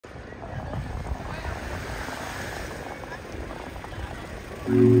So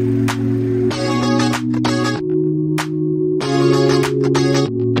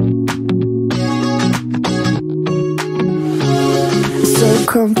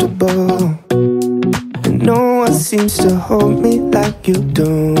comfortable, and no one seems to hold me like you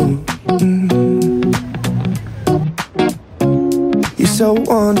do. You're so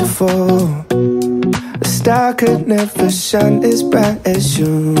wonderful, a star could never shine as bright as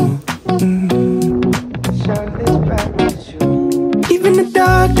you. Even the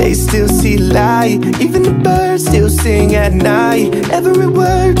dark days still see light, even the birds still sing at night. Every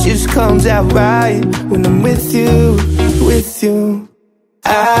word just comes out right when I'm with you, with you.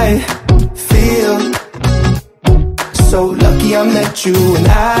 I feel so lucky I met you, and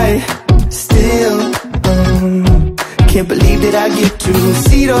I still can't believe that I get to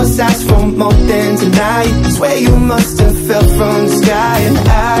see those eyes for more than tonight. Swear you must have fell from the sky, and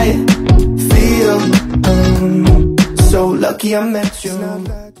I feel so lucky I met you.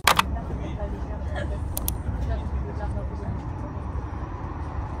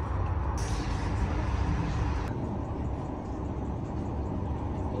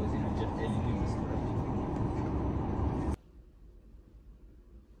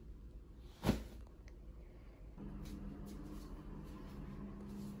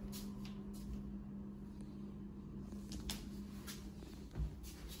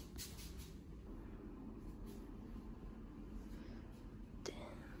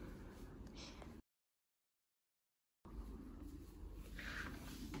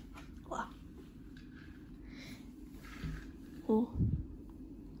 Oh,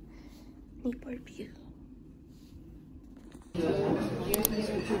 nipple view.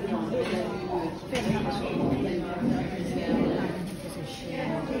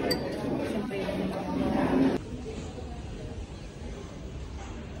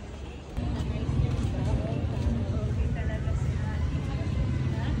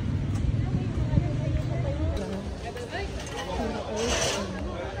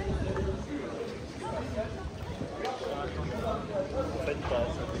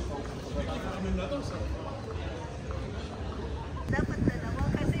 Dapat dalawa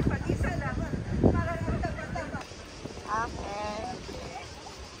kasi pag isa lang, parang magtama-tama. Okay.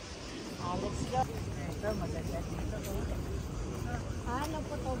 Let's go. Ito, maganda dito. Ano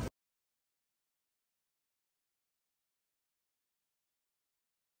po to?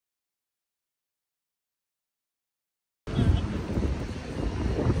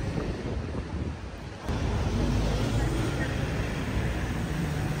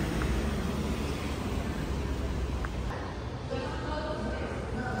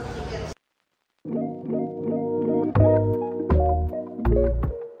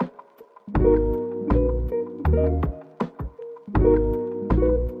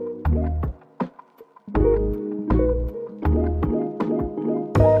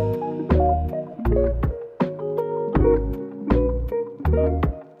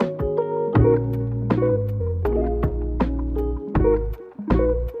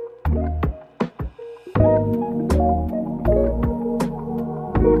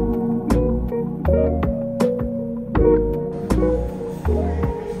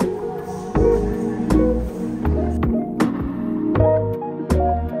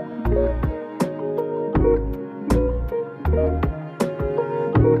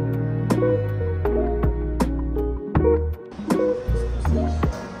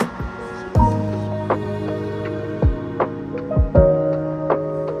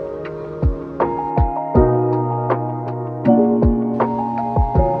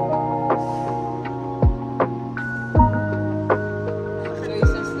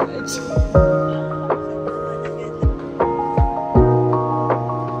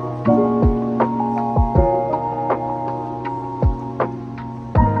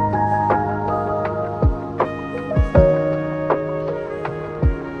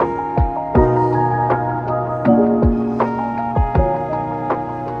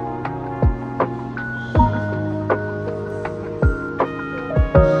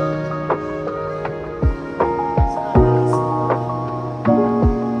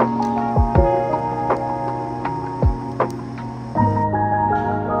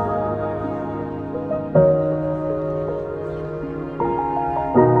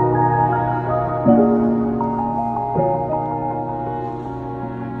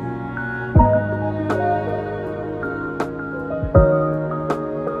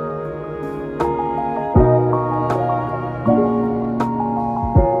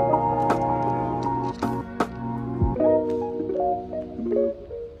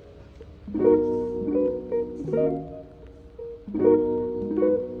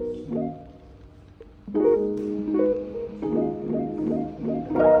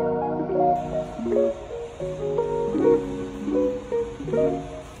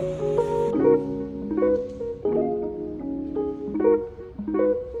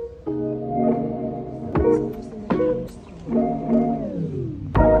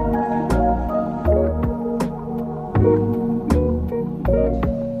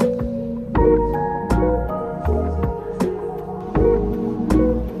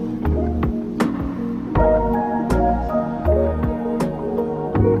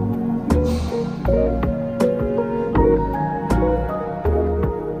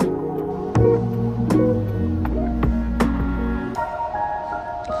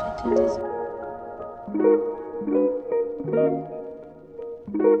 Ito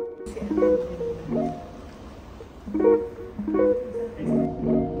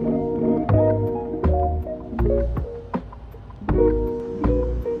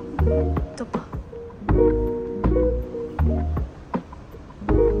pa.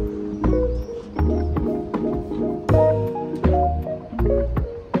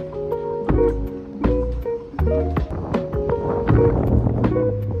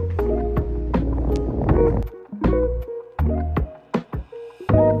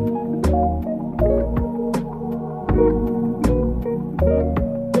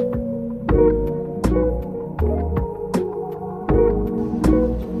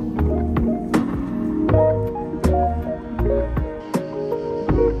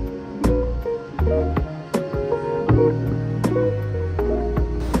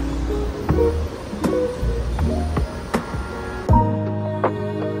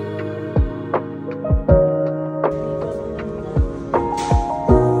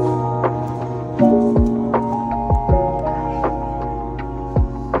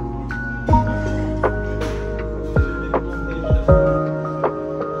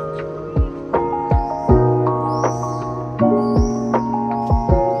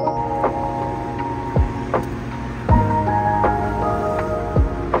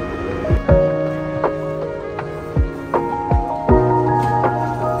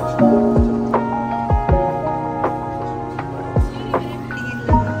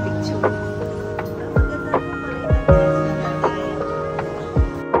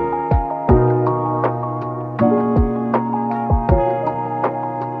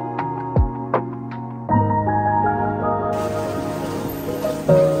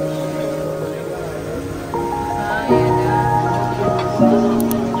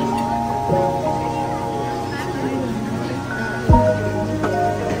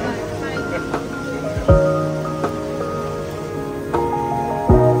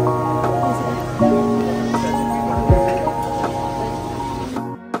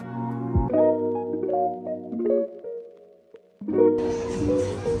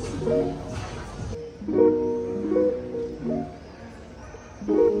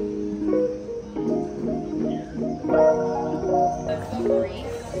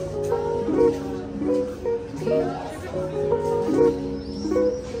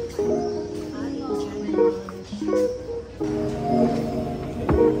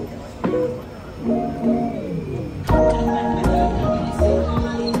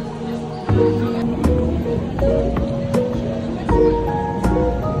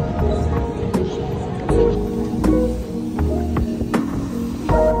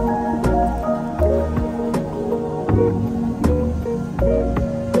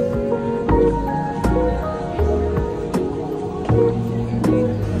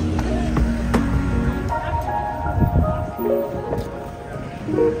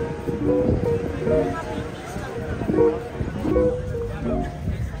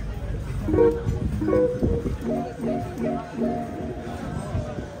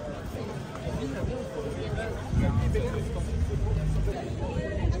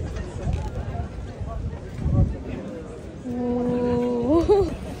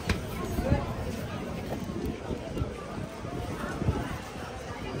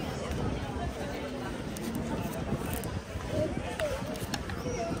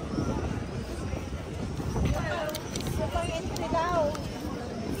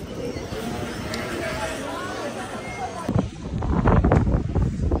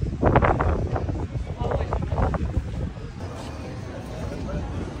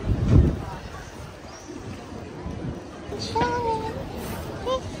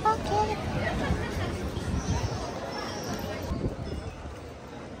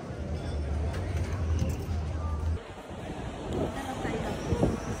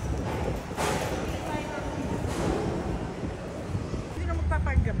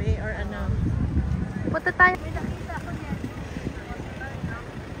 Gabi or ano. Punta tayo.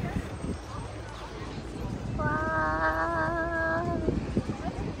 Wow.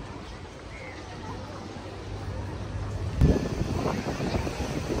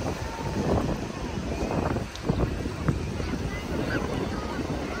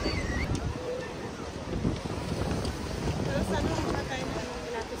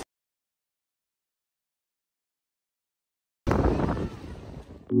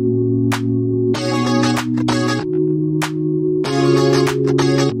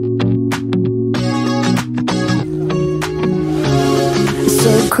 So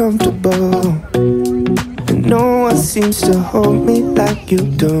comfortable, and no one seems to hold me like you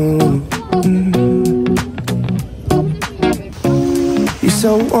do. You're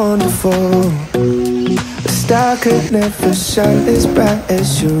so wonderful. A star could never shine as bright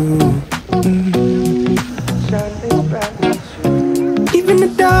as you. Even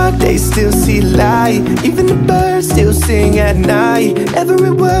the dark days still see light. Even the birds still sing at night.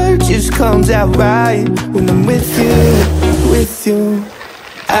 Every word just comes out right when I'm with you, with you.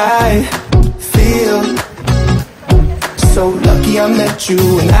 I feel so lucky I met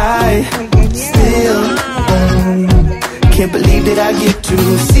you, and I still can't believe that I get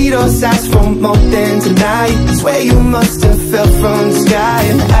to see those eyes for more than tonight. Swear you must have fell from the sky,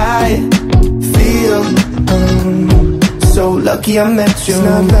 and I feel so lucky I met you. It's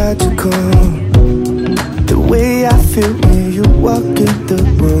not magical, the way I feel when you walk in the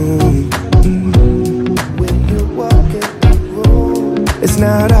room. When you walk in the room, it's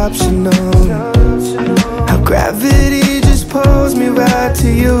not optional. How gravity just pulls me right to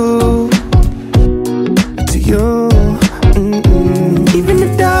you, to you. Even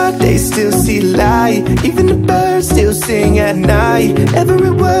the dark days still see light. Even the birds still sing at night.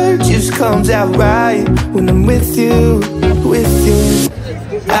 Every word just comes out right when I'm with you, with you.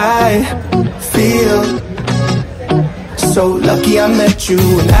 I feel so lucky I met you,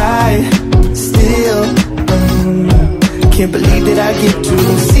 and I still can't believe that I get to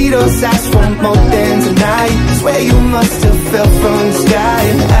see those eyes for more than tonight. Swear you must have fell from the sky,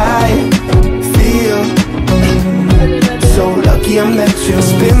 and I feel so lucky I met you.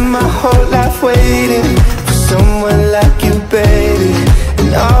 Spend my whole life waiting for someone like you, baby.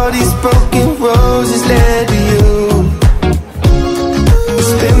 And all these broken roses led to you.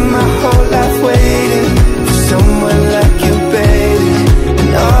 Spend my whole life waiting for someone like you, baby.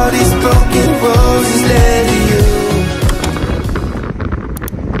 And all these broken roses led to you.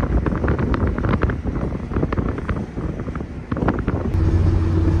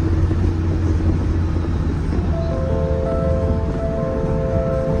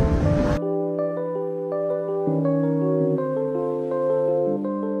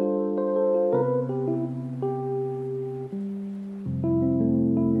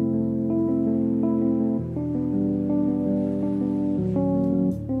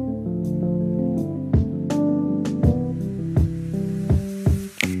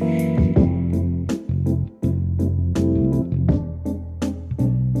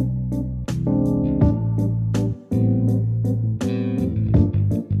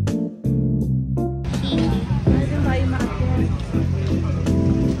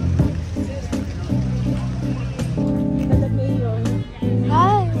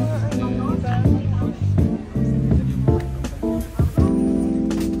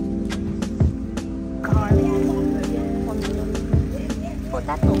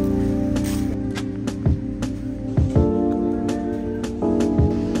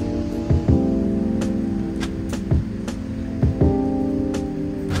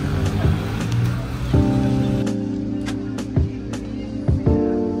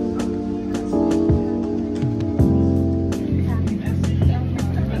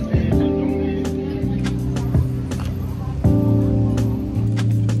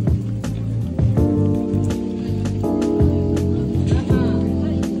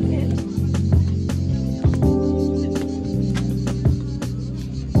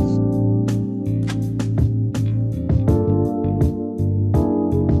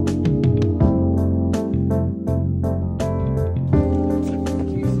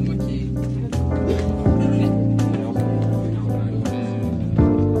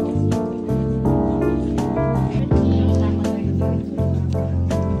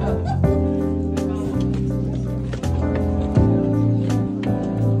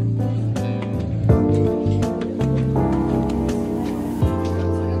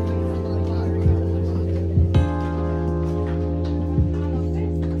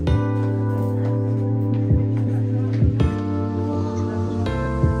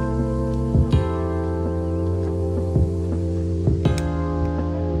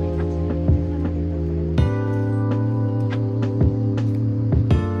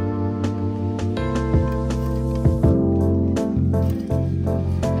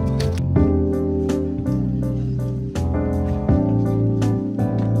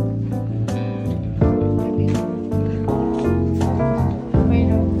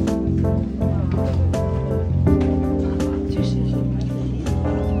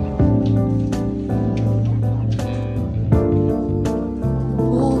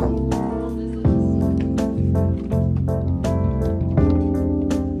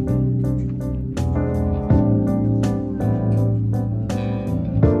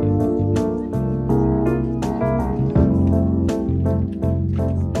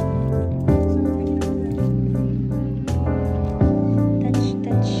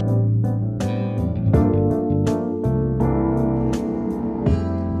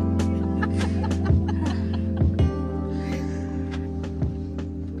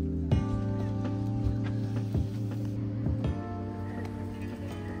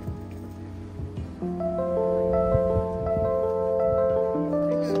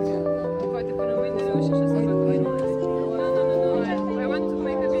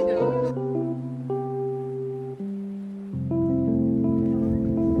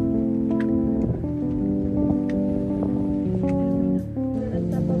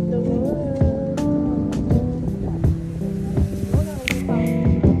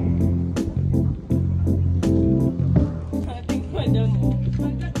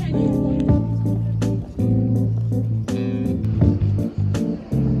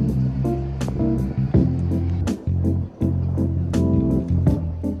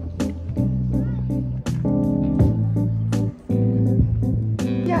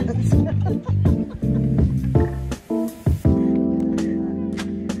 dance.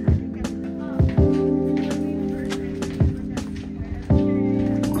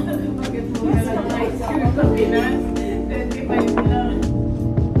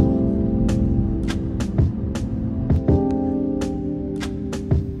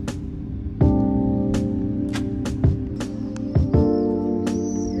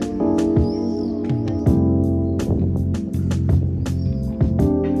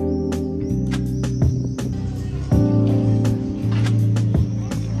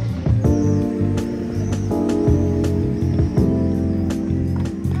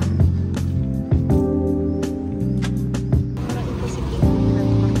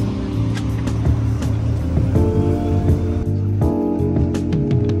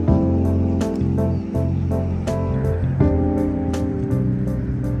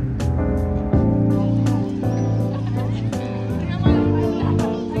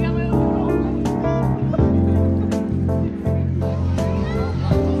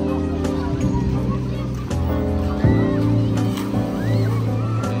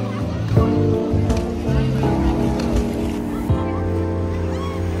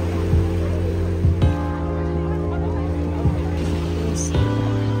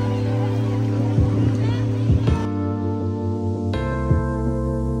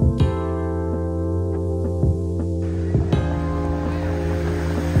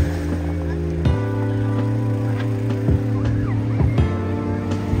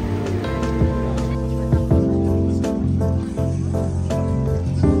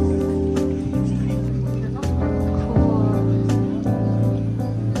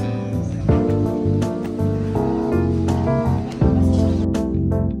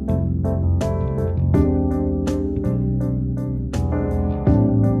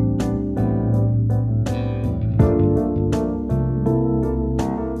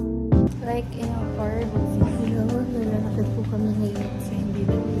 Like in a horror movie. Hello, nalalakad po kami ngayon sa hindi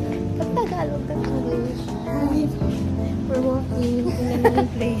na Tagalog, English. Hi. We're walking in a new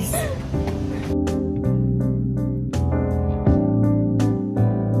place.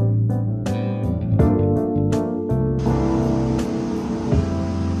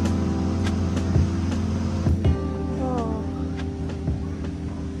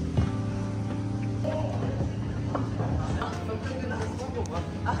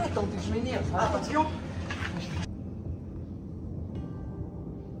 Arrête, on je m'énerve. Attention.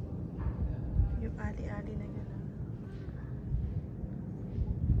 Yung ali-ali na gano'n.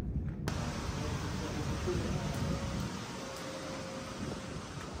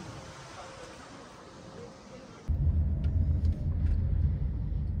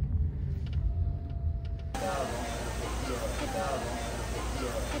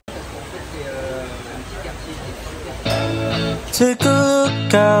 Take a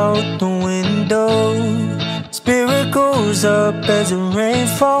look out the window. Spirit goes up as the rain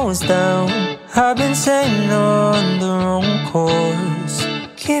falls down. I've been sailing on the wrong course,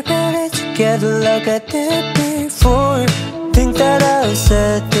 keeping it together like I did before. Think that I've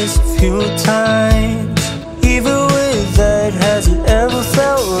said this a few times. Even with that, has it ever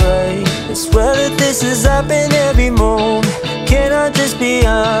felt right? I swear that this has happened every moment. Can I just be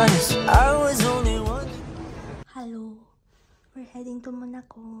honest? I was only one. Hello. We're heading to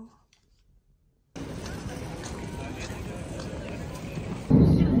Monaco.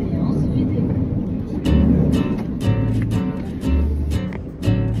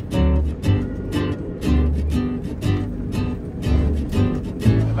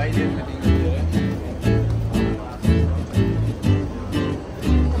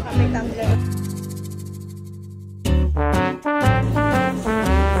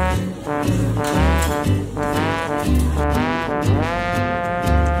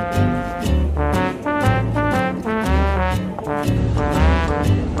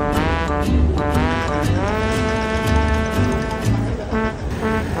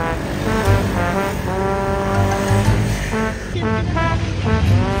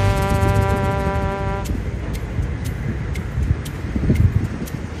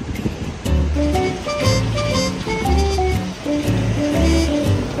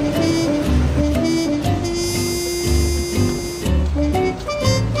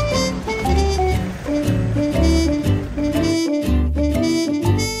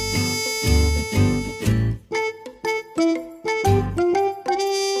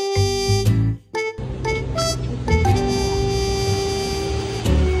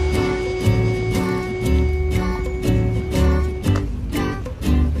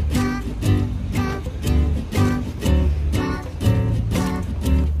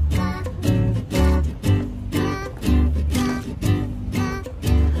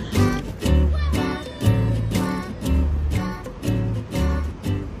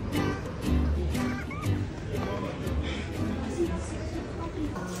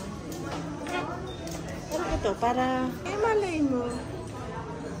 Para, malay mo.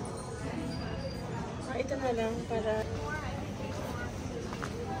 Ito na lang para...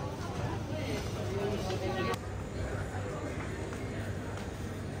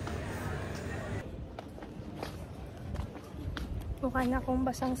 Mukha na akong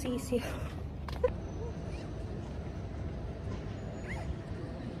basang sisiw.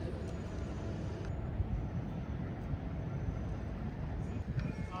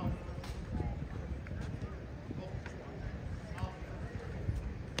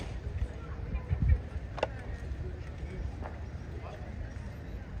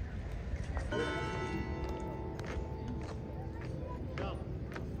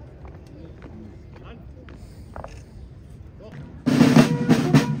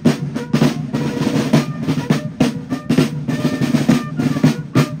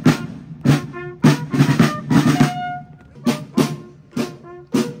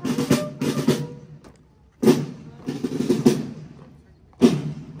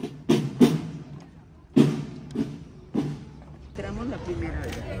 Entramos la primera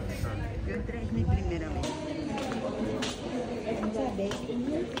vez. Yo entré, es mi primera vez.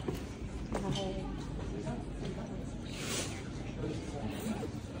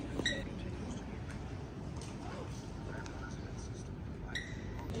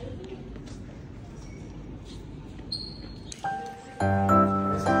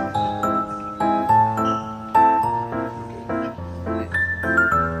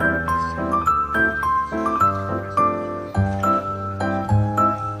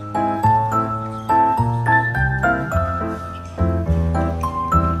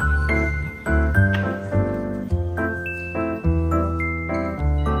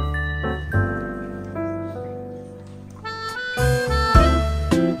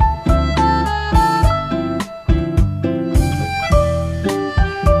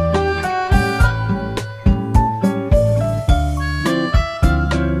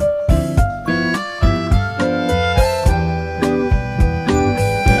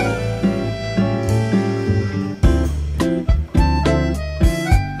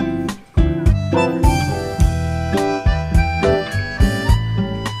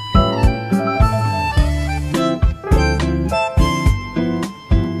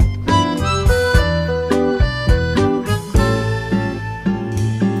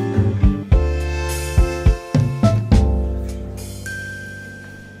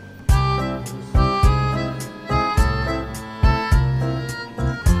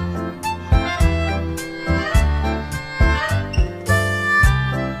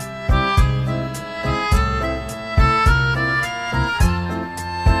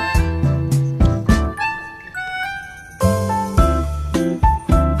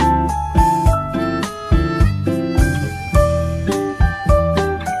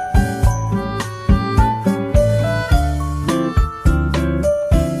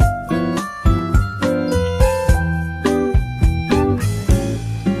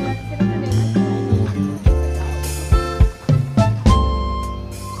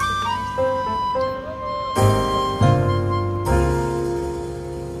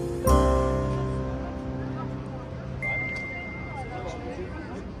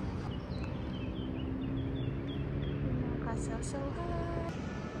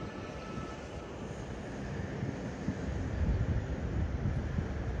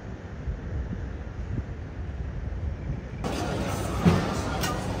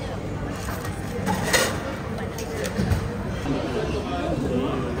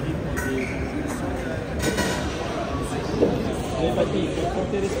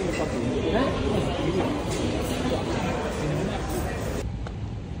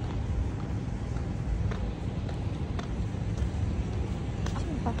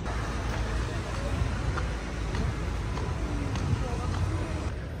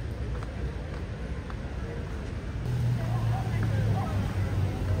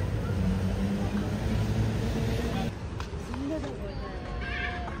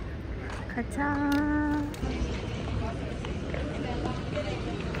 가자.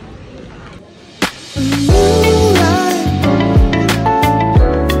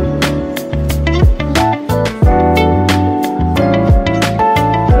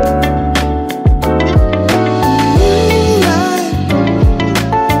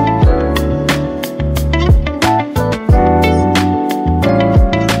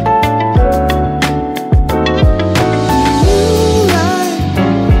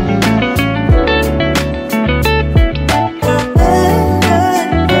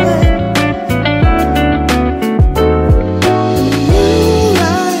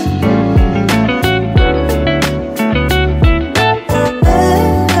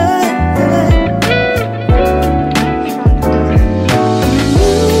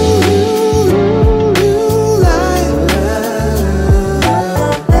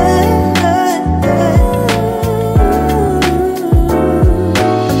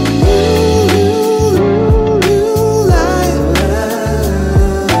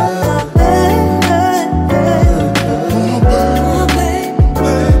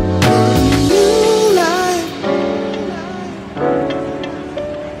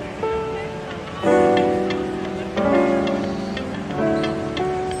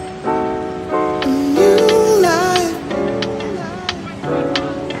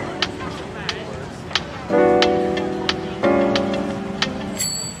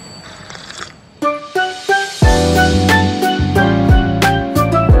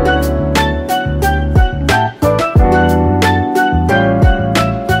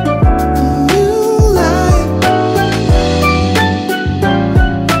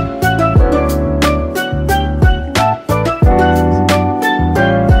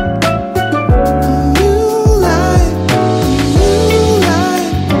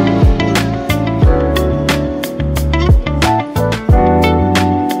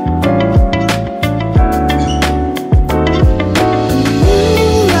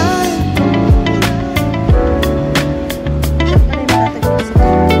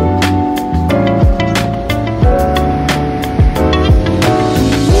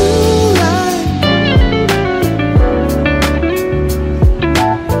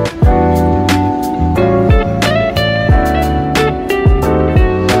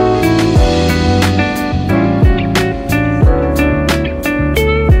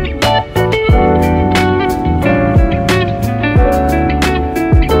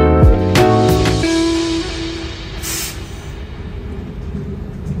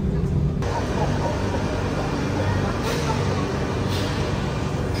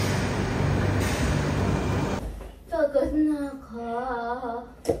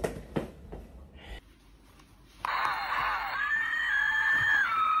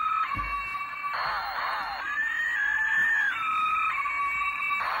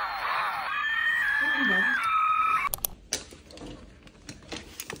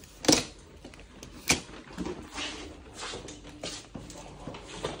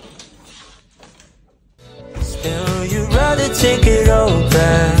 shake it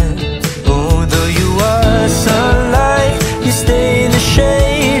open.